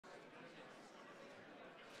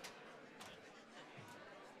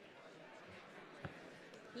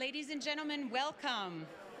Ladies and gentlemen, welcome.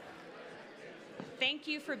 Thank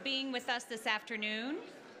you for being with us this afternoon.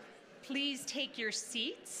 Please take your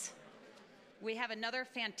seats. We have another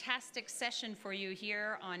fantastic session for you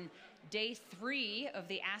here on day 3 of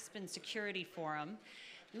the Aspen Security Forum.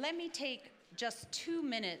 Let me take just 2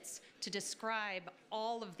 minutes to describe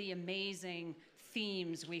all of the amazing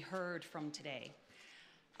themes we heard from today.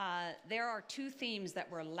 There are 2 themes that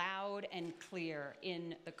were loud and clear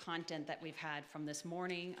in the content that we've had from this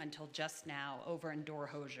morning until just now over in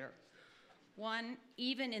Dorhoesier. One,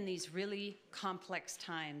 even in these really complex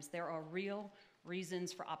times, there are real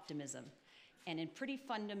reasons for optimism. And in pretty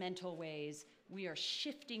fundamental ways, we are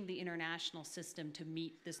shifting the international system to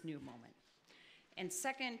meet this new moment. And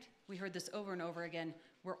second, we heard this over and over again,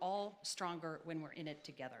 we're all stronger when we're in it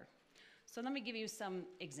together. So let me give you some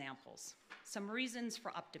examples, some reasons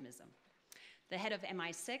for optimism. The head of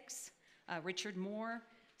MI6, Richard Moore,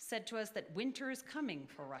 said to us that winter is coming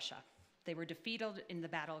for Russia. They were defeated in the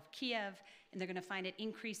Battle of Kiev, and they're going to find it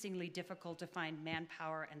increasingly difficult to find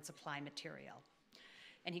manpower and supply material.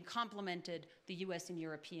 And he complimented the US and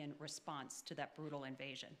European response to that brutal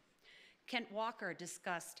invasion. Kent Walker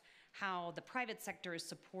discussed how the private sector is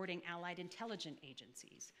supporting allied intelligence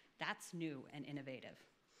agencies. That's new and innovative.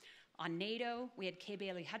 On NATO, we had Kay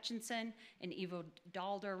Bailey Hutchinson and Ivo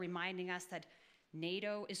Dalder reminding us that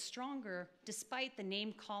NATO is stronger despite the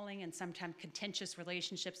name-calling and sometimes contentious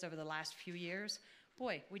relationships over the last few years.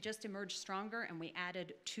 Boy, we just emerged stronger, and we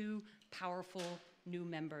added 2 powerful new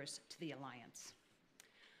members to the alliance.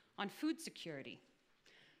 On food security,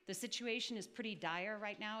 the situation is pretty dire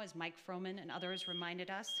right now, as Mike Froman and others reminded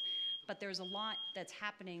us, but there's a lot that's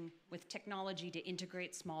happening with technology to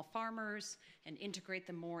integrate small farmers and integrate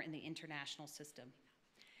them more in the international system.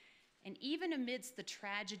 And even amidst the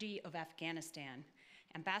tragedy of Afghanistan,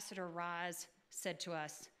 Ambassador Raz said to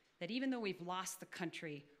us that even though we've lost the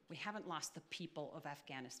country, we haven't lost the people of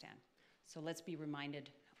Afghanistan. So let's be reminded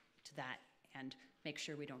to that and make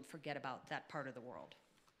sure we don't forget about that part of the world.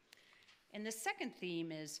 And the second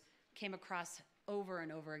theme came across over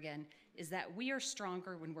and over again, is that we are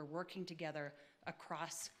stronger when we're working together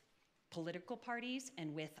across political parties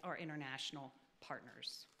and with our international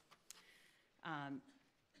partners.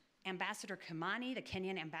 Ambassador Kimani, the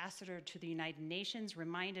Kenyan ambassador to the United Nations,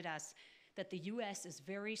 reminded us that the US is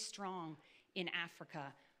very strong in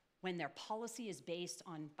Africa when their policy is based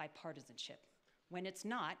on bipartisanship. When it's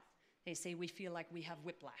not, they say we feel like we have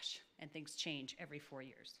whiplash and things change every 4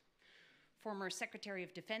 years. Former Secretary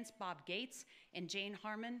of Defense Bob Gates and Jane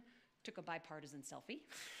Harman took a bipartisan selfie.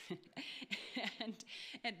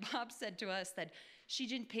 and Bob said to us that Xi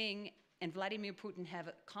Jinping and Vladimir Putin have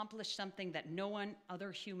accomplished something that no one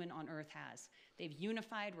other human on earth has. They've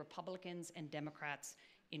unified Republicans and Democrats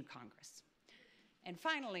in Congress. And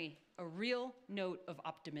finally, a real note of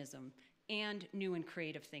optimism and new and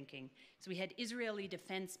creative thinking. So we had Israeli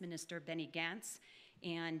Defense Minister Benny Gantz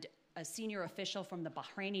and a senior official from the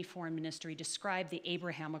Bahraini Foreign Ministry described the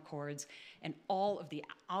Abraham Accords and all of the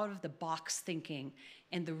out-of-the-box thinking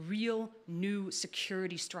and the real new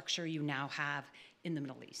security structure you now have in the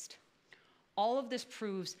Middle East. All of this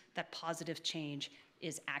proves that positive change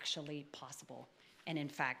is actually possible and, in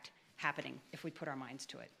fact, happening if we put our minds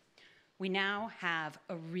to it. We now have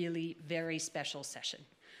a really very special session.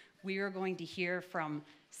 We are going to hear from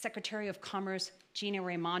Secretary of Commerce Gina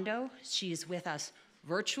Raimondo. She's with us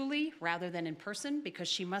virtually rather than in person because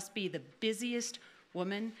she must be the busiest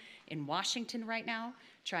woman in Washington right now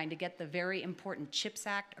trying to get the very important CHIPS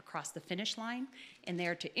Act across the finish line. And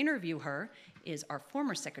there to interview her is our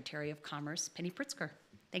former Secretary of Commerce, Penny Pritzker.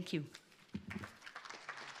 Thank you.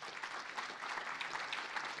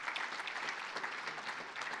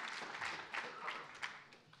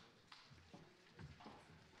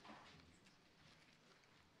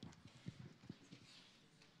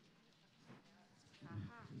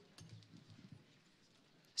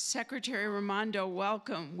 Secretary Raimondo,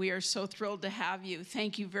 welcome. We are so thrilled to have you.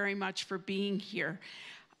 Thank you very much for being here.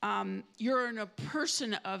 You're a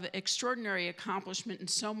person of extraordinary accomplishment in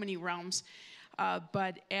so many realms,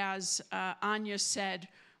 but as Anya said,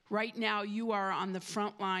 right now you are on the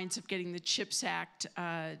front lines of getting the CHIPS Act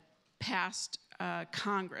past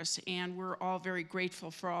Congress, and we're all very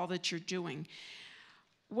grateful for all that you're doing.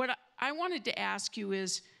 What I wanted to ask you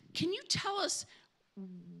is, can you tell us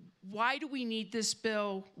why do we need this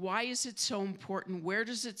bill? Why is it so important? Where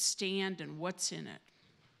does it stand and what's in it?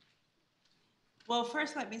 Well,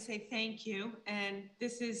 first let me say thank you. And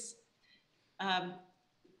this is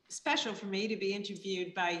special for me to be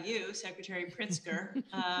interviewed by you, Secretary Pritzker.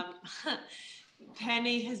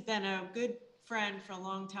 Penny has been a good friend for a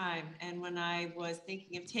long time, and when I was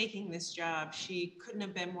thinking of taking this job, she couldn't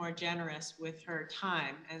have been more generous with her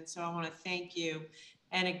time. And so I want to thank you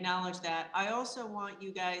and acknowledge that. I also want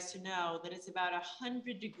you guys to know that it's about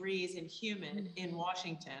 100 degrees and humid in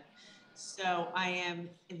Washington. So I am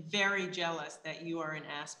very jealous that you are in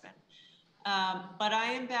Aspen. But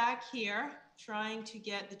I am back here trying to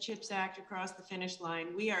get the CHIPS Act across the finish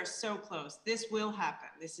line. We are so close. This will happen.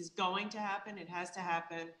 This is going to happen. It has to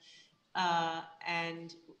happen.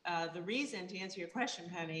 The reason, to answer your question,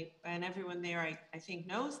 Penny, and everyone there I think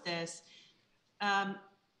knows this,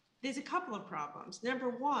 there's a couple of problems. Number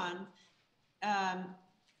one,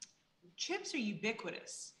 chips are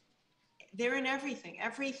ubiquitous. They're in everything.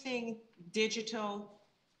 Everything digital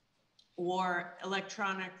or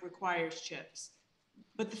electronic requires chips.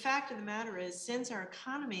 But the fact of the matter is, since our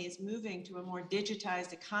economy is moving to a more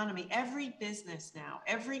digitized economy, every business now,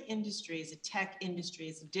 every industry is a tech industry,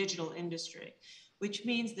 is a digital industry, which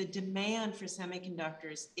means the demand for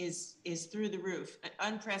semiconductors is through the roof,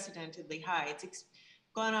 unprecedentedly high. It's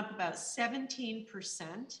gone up about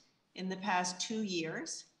 17% in the past 2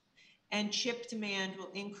 years, and chip demand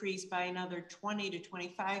will increase by another 20 to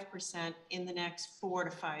 25% in the next 4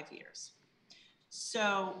 to 5 years.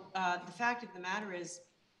 So the fact of the matter is,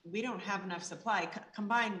 we don't have enough supply.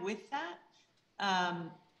 Combined with that,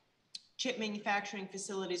 chip manufacturing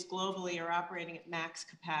facilities globally are operating at max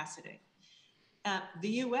capacity. The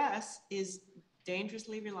US is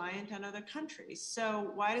dangerously reliant on other countries.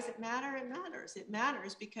 So why does it matter? It matters. It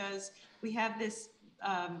matters because we have this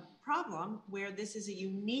problem where this is a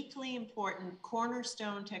uniquely important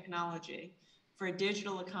cornerstone technology for a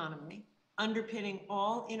digital economy, underpinning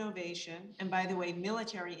all innovation, and by the way,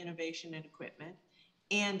 military innovation and equipment,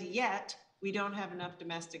 and yet we don't have enough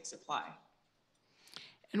domestic supply.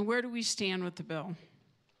 And where do we stand with the bill?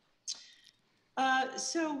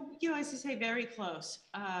 So, as I say, very close.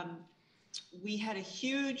 We had a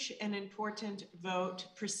huge and important vote,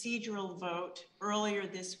 procedural vote, earlier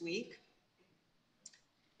this week.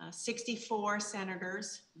 64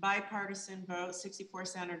 senators, bipartisan vote, 64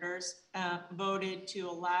 senators voted to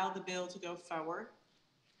allow the bill to go forward.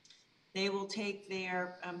 They will take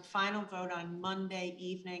their final vote on Monday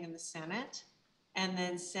evening in the Senate and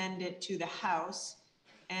then send it to the House.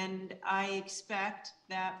 And I expect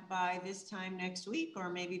that by this time next week, or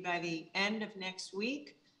maybe by the end of next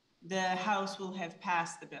week, the House will have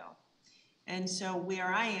passed the bill. And so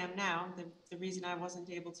where I am now, the reason I wasn't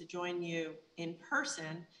able to join you in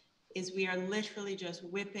person is we are literally just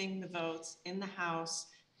whipping the votes in the House,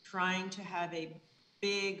 trying to have a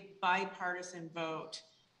big bipartisan vote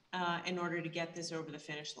in order to get this over the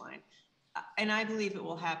finish line. And I believe it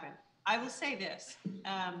will happen. I will say this.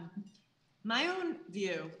 My own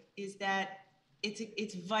view is that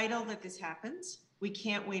it's vital that this happens. We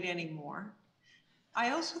can't wait anymore. I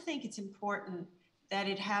also think it's important that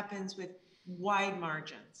it happens with wide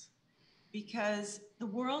margins, because the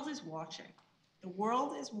world is watching. The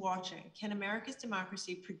world is watching. Can America's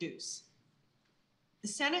democracy produce? The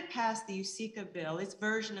Senate passed the USICA bill, its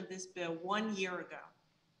version of this bill, 1 year ago.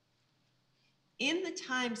 In the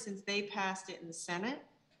time since they passed it in the Senate,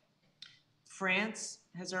 France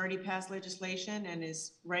has already passed legislation and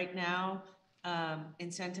is right now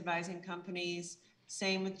incentivizing companies.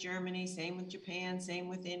 Same with Germany, same with Japan, same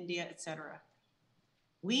with India, et cetera.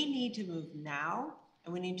 We need to move now,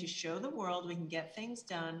 and we need to show the world we can get things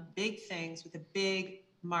done, big things with a big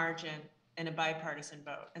margin and a bipartisan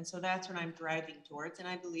vote. And so that's what I'm driving towards. And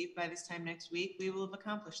I believe by this time next week, we will have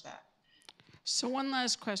accomplished that. So one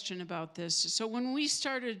last question about this. So when we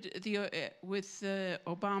started with the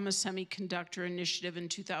Obama Semiconductor Initiative in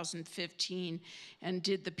 2015 and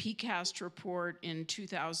did the PCAST report in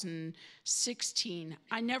 2016,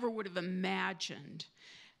 I never would have imagined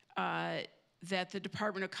that the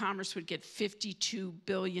Department of Commerce would get $52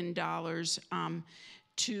 billion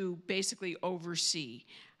to basically oversee.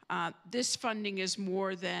 This funding is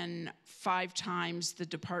more than 5 times the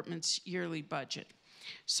department's yearly budget.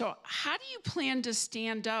 So how do you plan to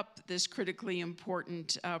stand up this critically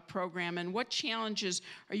important program, and what challenges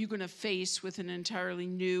are you going to face with an entirely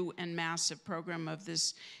new and massive program of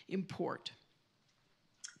this import?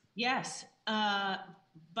 Yes.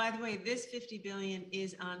 By the way, this $50 billion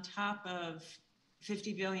is on top of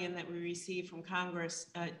 $50 billion that we received from Congress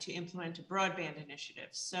to implement a broadband initiative.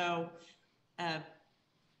 So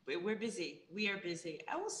we're busy. We are busy.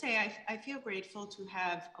 I will say I feel grateful to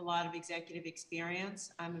have a lot of executive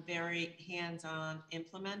experience. I'm a very hands-on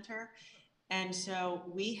implementer. And so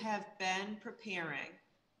we have been preparing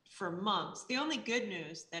for months. The only good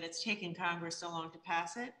news that it's taken Congress so long to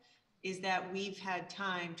pass it is that we've had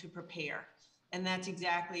time to prepare. And that's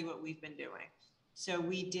exactly what we've been doing. So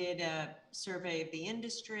we did a survey of the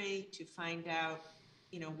industry to find out,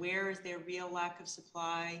 where is there real lack of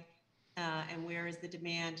supply, and where is the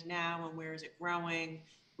demand now, and where is it growing.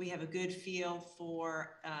 We have a good feel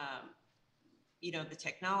for, the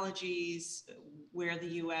technologies, where the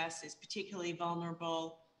U.S. is particularly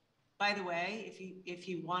vulnerable. By the way, if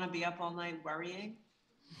you want to be up all night worrying,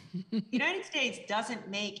 the United States doesn't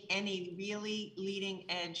make any really leading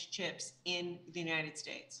edge chips in the United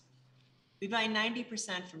States. We buy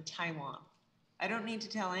 90% from Taiwan. I don't need to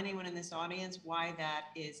tell anyone in this audience why that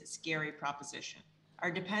is a scary proposition. Our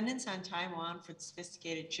dependence on Taiwan for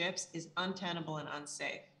sophisticated chips is untenable and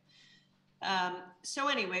unsafe. So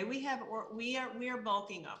anyway, we are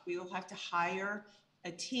bulking up. We will have to hire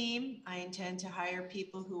a team. I intend to hire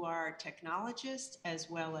people who are technologists, as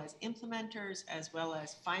well as implementers, as well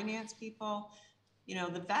as finance people.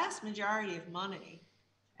 The vast majority of money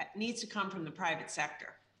needs to come from the private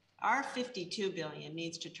sector. Our 52 billion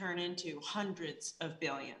needs to turn into hundreds of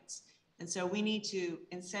billions. And so we need to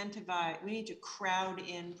incentivize, we need to crowd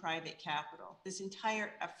in private capital. This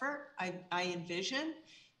entire effort, I envision,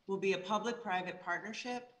 will be a public-private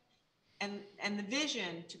partnership. And the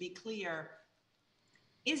vision, to be clear,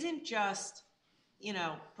 isn't just,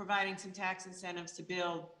 providing some tax incentives to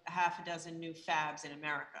build a half a dozen new fabs in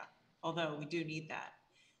America, although we do need that.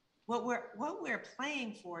 What we're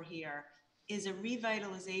playing for here is a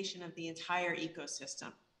revitalization of the entire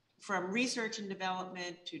ecosystem, from research and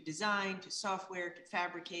development to design to software to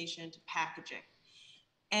fabrication to packaging,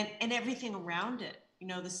 and everything around it.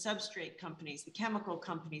 The substrate companies, the chemical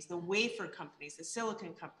companies, the wafer companies, the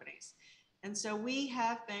silicon companies. And so we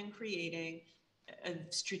have been creating a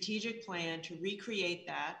strategic plan to recreate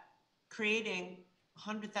that, creating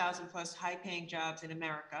 100,000 plus high-paying jobs in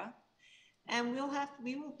America. And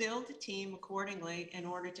we will build a team accordingly in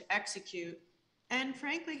order to execute and,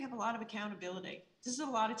 frankly, have a lot of accountability. This is a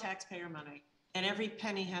lot of taxpayer money, and every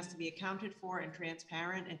penny has to be accounted for and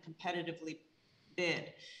transparent and competitively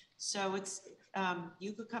bid. So it's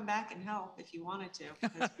you could come back and help if you wanted to,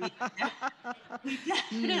 because we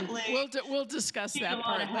definitely we'll discuss that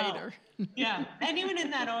part later. Yeah, anyone in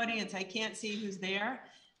that audience, I can't see who's there,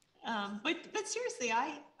 but seriously,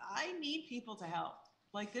 I need people to help.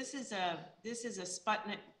 Like, this is a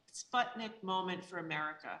Sputnik moment for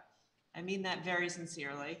America. I mean that very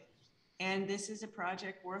sincerely, and this is a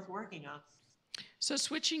project worth working on. So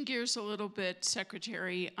switching gears a little bit,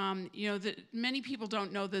 Secretary, many people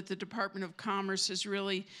don't know that the Department of Commerce is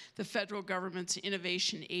really the federal government's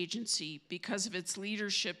innovation agency because of its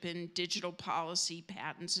leadership in digital policy,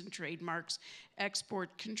 patents and trademarks,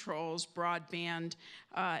 export controls, broadband,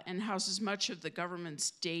 and houses much of the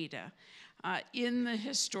government's data. In the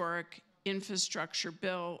historic infrastructure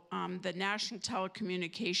bill, the National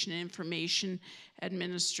Telecommunication and Information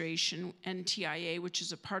Administration, NTIA, which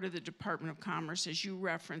is a part of the Department of Commerce, as you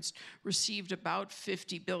referenced, received about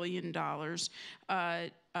 $50 billion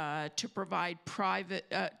to provide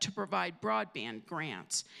broadband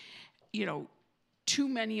grants. Too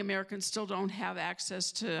many Americans still don't have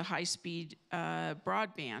access to high-speed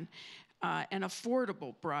broadband and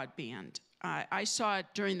affordable broadband. I saw it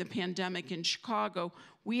during the pandemic in Chicago.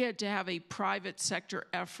 We had to have a private sector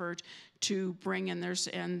effort to bring in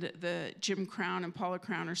and the Jim Crown and Paula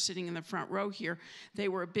Crown are sitting in the front row here. They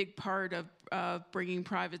were a big part of bringing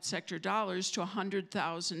private sector dollars to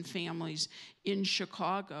 100,000 families in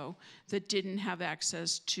Chicago that didn't have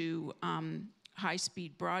access to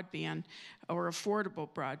high-speed broadband or affordable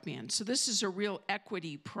broadband. So this is a real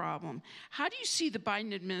equity problem. How do you see the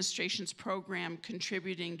Biden administration's program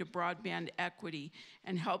contributing to broadband equity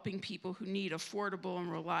and helping people who need affordable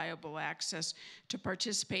and reliable access to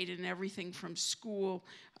participate in everything from school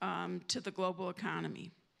to the global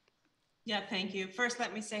economy? Yeah, thank you. First,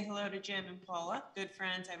 let me say hello to Jim and Paula, good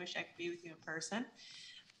friends. I wish I could be with you in person.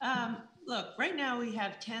 Look, right now we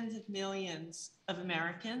have tens of millions of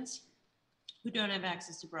Americans who don't have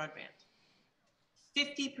access to broadband.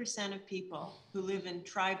 50% of people who live in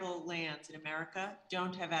tribal lands in America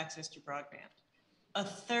don't have access to broadband. A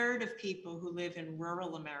third of people who live in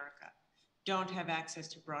rural America don't have access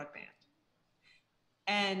to broadband.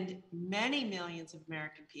 And many millions of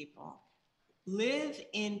American people live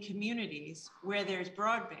in communities where there's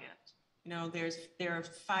broadband. There's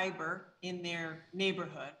fiber in their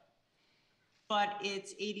neighborhood, but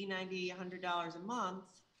it's $80, $90, $100 a month.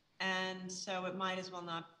 And so it might as well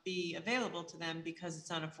not be available to them because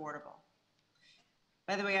it's unaffordable.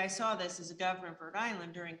 By the way, I saw this as a governor of Rhode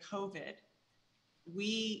Island during COVID.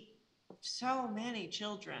 So many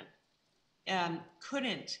children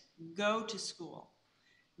couldn't go to school.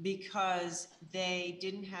 because they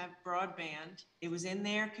didn't have broadband. It was in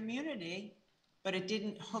their community, but it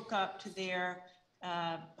didn't hook up to their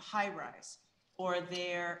high-rise or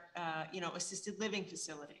their assisted living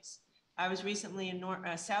facilities. I was recently in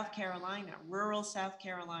South Carolina, rural South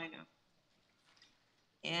Carolina,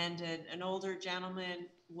 and an older gentleman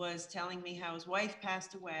was telling me how his wife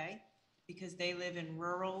passed away because they live in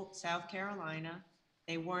rural South Carolina.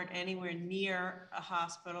 They weren't anywhere near a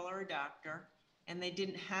hospital or a doctor, and they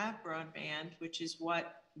didn't have broadband, which is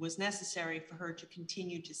what was necessary for her to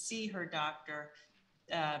continue to see her doctor,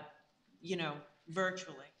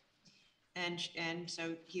 virtually. And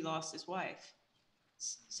so he lost his wife.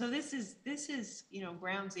 So this is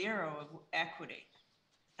ground zero of equity.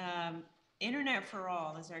 Internet for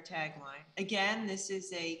all is our tagline. Again, this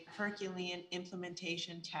is a Herculean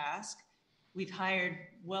implementation task. We've hired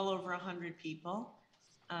well over 100 people.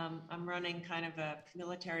 I'm running kind of a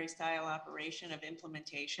military style operation of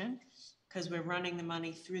implementation because we're running the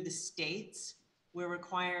money through the states. We're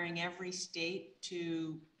requiring every state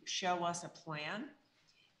to show us a plan,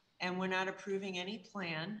 and we're not approving any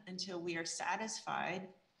plan until we are satisfied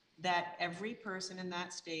that every person in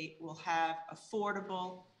that state will have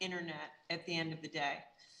affordable internet at the end of the day.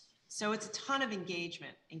 So it's a ton of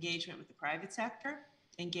engagement with the private sector,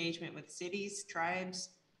 engagement with cities, tribes,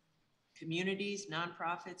 communities,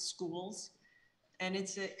 nonprofits, schools, and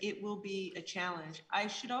it will be a challenge. I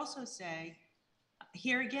should also say,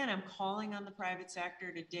 here again, I'm calling on the private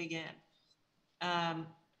sector to dig in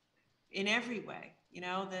every way.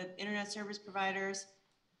 The internet service providers,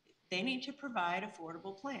 they need to provide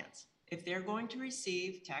affordable plans. If they're going to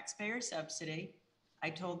receive taxpayer subsidy,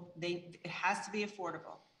 it has to be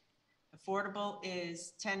affordable. Affordable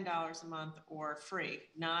is $10 a month or free,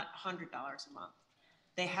 not $100 a month.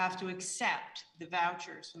 They have to accept the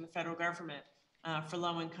vouchers from the federal government for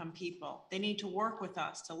low-income people. They need to work with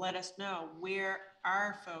us to let us know where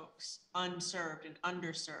are folks unserved and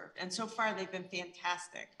underserved. And so far, they've been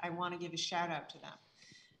fantastic. I want to give a shout out to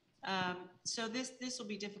them. So this will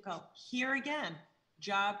be difficult. Here again,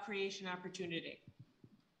 job creation opportunity.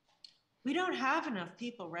 We don't have enough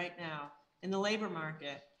people right now in the labor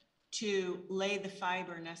market to lay the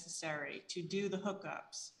fiber necessary to do the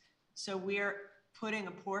hookups. So we're putting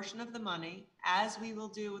a portion of the money, as we will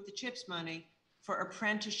do with the CHIPS money, for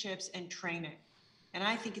apprenticeships and training. And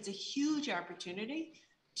I think it's a huge opportunity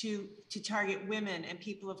to target women and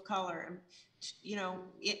people of color,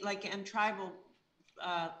 and tribal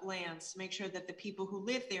lands, to make sure that the people who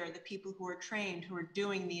live there are the people who are trained, who are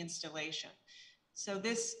doing the installation. So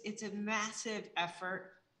it's a massive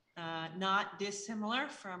effort, not dissimilar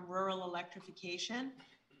from rural electrification,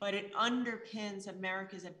 but it underpins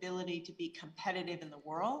America's ability to be competitive in the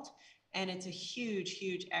world. And it's a huge,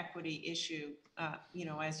 huge equity issue,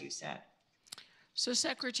 as you said. So,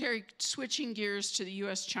 Secretary, switching gears to the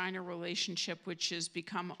U.S.-China relationship, which has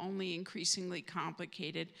become only increasingly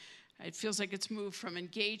complicated, it feels like it's moved from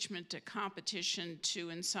engagement to competition to,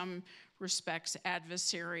 in some respects,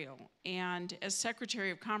 adversarial. And as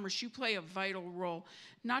Secretary of Commerce, you play a vital role,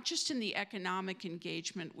 not just in the economic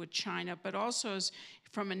engagement with China, but also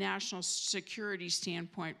from a national security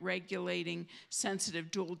standpoint, regulating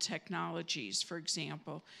sensitive dual technologies, for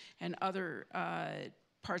example, and other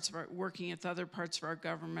working with other parts of our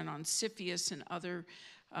government on CFIUS and other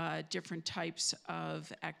different types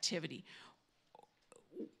of activity.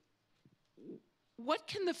 What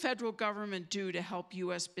can the federal government do to help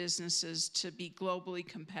U.S. businesses to be globally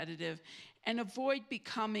competitive and avoid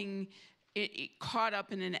becoming caught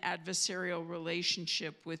up in an adversarial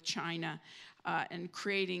relationship with China and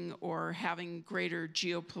creating or having greater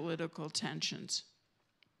geopolitical tensions?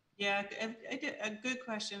 Yeah, a good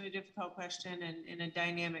question, a difficult question, and in a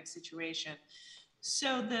dynamic situation.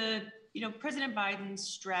 So President Biden's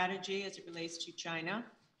strategy as it relates to China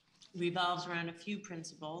revolves around a few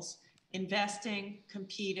principles: investing,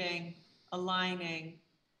 competing, aligning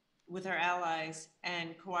with our allies,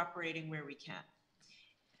 and cooperating where we can.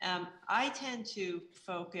 I tend to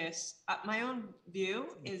focus, my own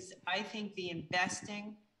view is I think the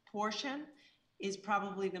investing portion is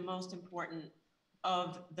probably the most important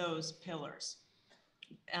of those pillars,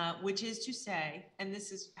 which is to say, and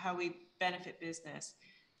this is how we benefit business,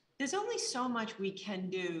 there's only so much we can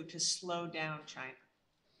do to slow down China.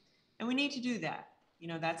 And we need to do that.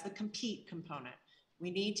 That's the compete component.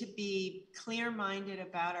 We need to be clear-minded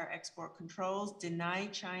about our export controls, deny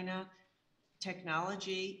China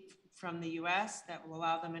technology from the US that will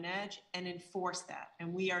allow them an edge, and enforce that.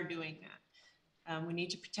 And we are doing that. We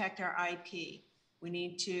need to protect our IP. We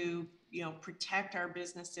need to protect our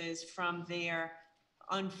businesses from their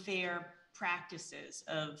unfair practices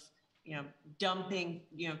of dumping,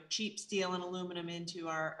 cheap steel and aluminum into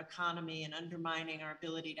our economy and undermining our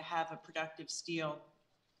ability to have a productive steel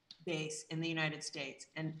base in the United States.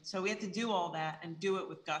 And so we have to do all that and do it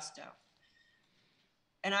with gusto.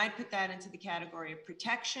 And I put that into the category of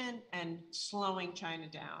protection and slowing China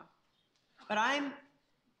down. But I'm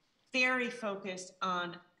very focused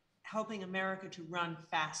on helping America to run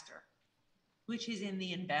faster, which is in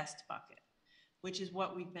the invest bucket, which is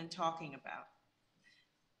what we've been talking about.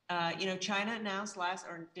 China announced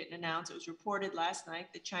didn't announce, it was reported last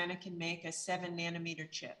night that China can make a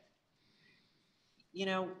 7-nanometer chip.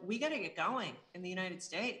 We got to get going in the United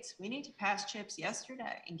States. We need to pass chips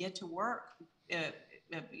yesterday and get to work,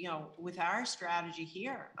 with our strategy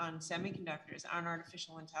here on semiconductors, on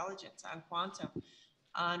artificial intelligence, on quantum,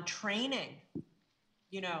 on training.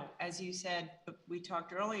 As you said, we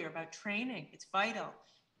talked earlier about training. It's vital.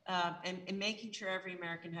 And making sure every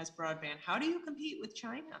American has broadband. How do you compete with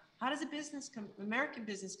China? How does American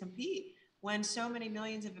business compete when so many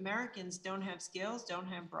millions of Americans don't have skills, don't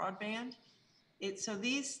have broadband? So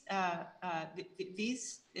these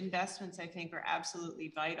investments, I think, are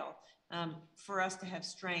absolutely vital for us to have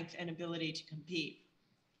strength and ability to compete.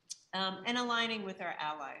 And aligning with our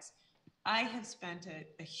allies. I have spent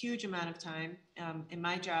a huge amount of time in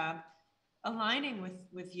my job aligning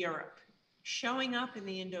with Europe, showing up in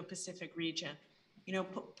the Indo-Pacific region,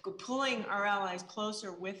 pulling our allies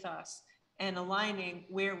closer with us and aligning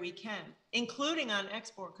where we can, including on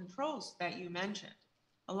export controls that you mentioned,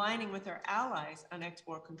 aligning with our allies on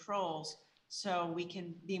export controls so we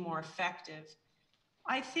can be more effective.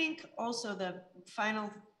 I think also the final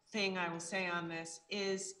thing I will say on this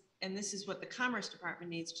is, and this is what the Commerce Department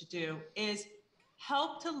needs to do, is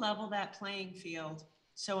help to level that playing field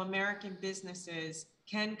so American businesses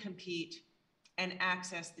can compete and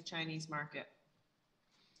access the Chinese market.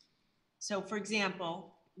 So, for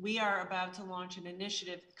example, we are about to launch an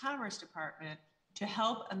initiative with the Commerce Department to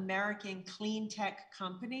help American clean tech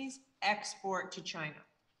companies export to China.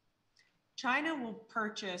 China will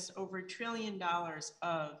purchase over $1 trillion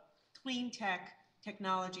of clean tech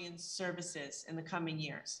technology and services in the coming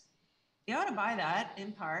years. They ought to buy that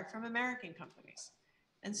in part from American companies.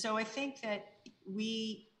 And so I think that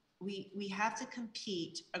we have to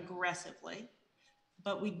compete aggressively,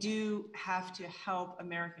 but we do have to help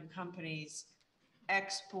American companies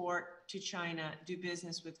export to China, do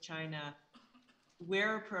business with China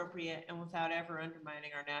where appropriate and without ever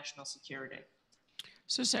undermining our national security.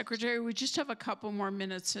 So, Secretary, we just have a couple more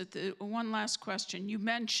minutes. One last question. You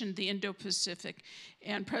mentioned the Indo-Pacific,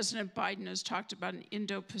 and President Biden has talked about an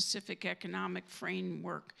Indo-Pacific economic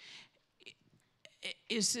framework.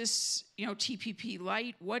 Is this, TPP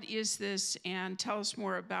light? What is this? And tell us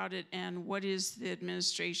more about it, and what is the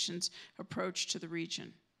administration's approach to the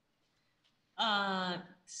region?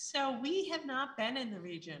 So we have not been in the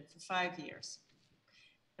region for 5 years.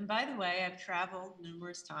 And by the way, I've traveled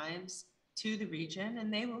numerous times to the region,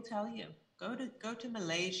 and they will tell you, go to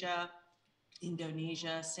Malaysia,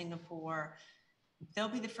 Indonesia, Singapore. They'll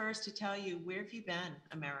be the first to tell you, where have you been,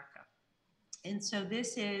 America? And so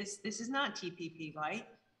this is not TPP light.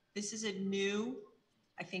 This is a new,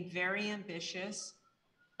 I think, very ambitious,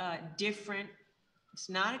 different. It's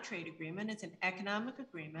not a trade agreement. It's an economic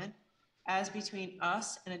agreement as between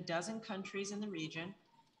us and a dozen countries in the region.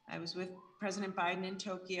 I was with President Biden in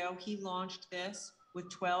Tokyo. He launched this with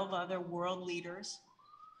 12 other world leaders.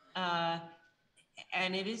 And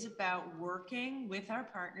it is about working with our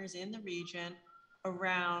partners in the region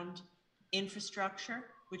around infrastructure,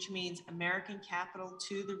 which means American capital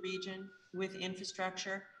to the region with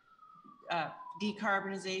infrastructure,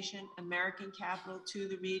 decarbonization, American capital to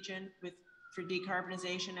the region for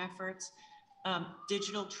decarbonization efforts,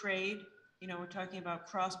 digital trade. We're talking about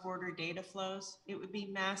cross-border data flows. It would be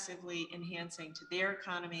massively enhancing to their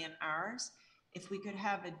economy and ours if we could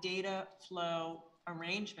have a data flow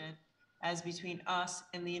arrangement as between us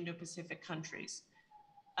and the Indo-Pacific countries.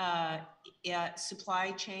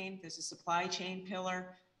 Supply chain, there's a supply chain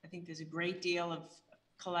pillar. I think there's a great deal of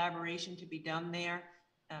collaboration to be done there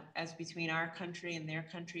as between our country and their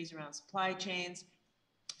countries around supply chains.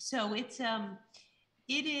 So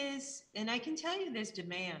it is, and I can tell you there's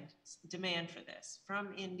demand for this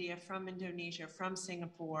from India, from Indonesia, from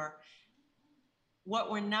Singapore.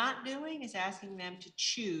 What we're not doing is asking them to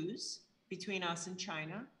choose between us and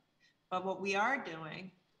China. But what we are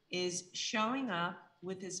doing is showing up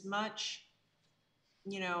with as much,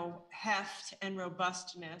 heft and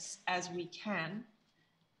robustness as we can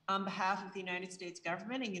on behalf of the United States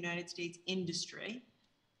government and United States industry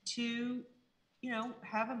to,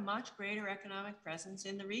 have a much greater economic presence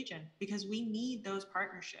in the region, because we need those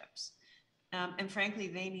partnerships. And frankly,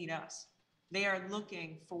 they need us. They are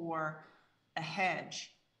looking for a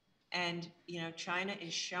hedge. And, China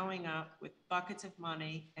is showing up with buckets of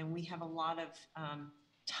money, and we have a lot of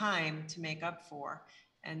time to make up for.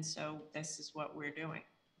 And so this is what we're doing.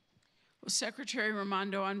 Well, Secretary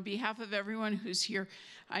Raimondo, on behalf of everyone who's here,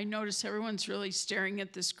 I notice everyone's really staring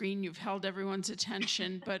at the screen. You've held everyone's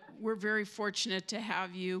attention, but we're very fortunate to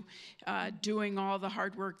have you doing all the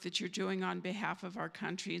hard work that you're doing on behalf of our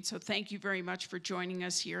country. And so thank you very much for joining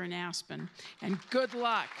us here in Aspen, and good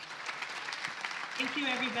luck. Thank you,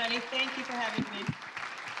 everybody. Thank you for having me.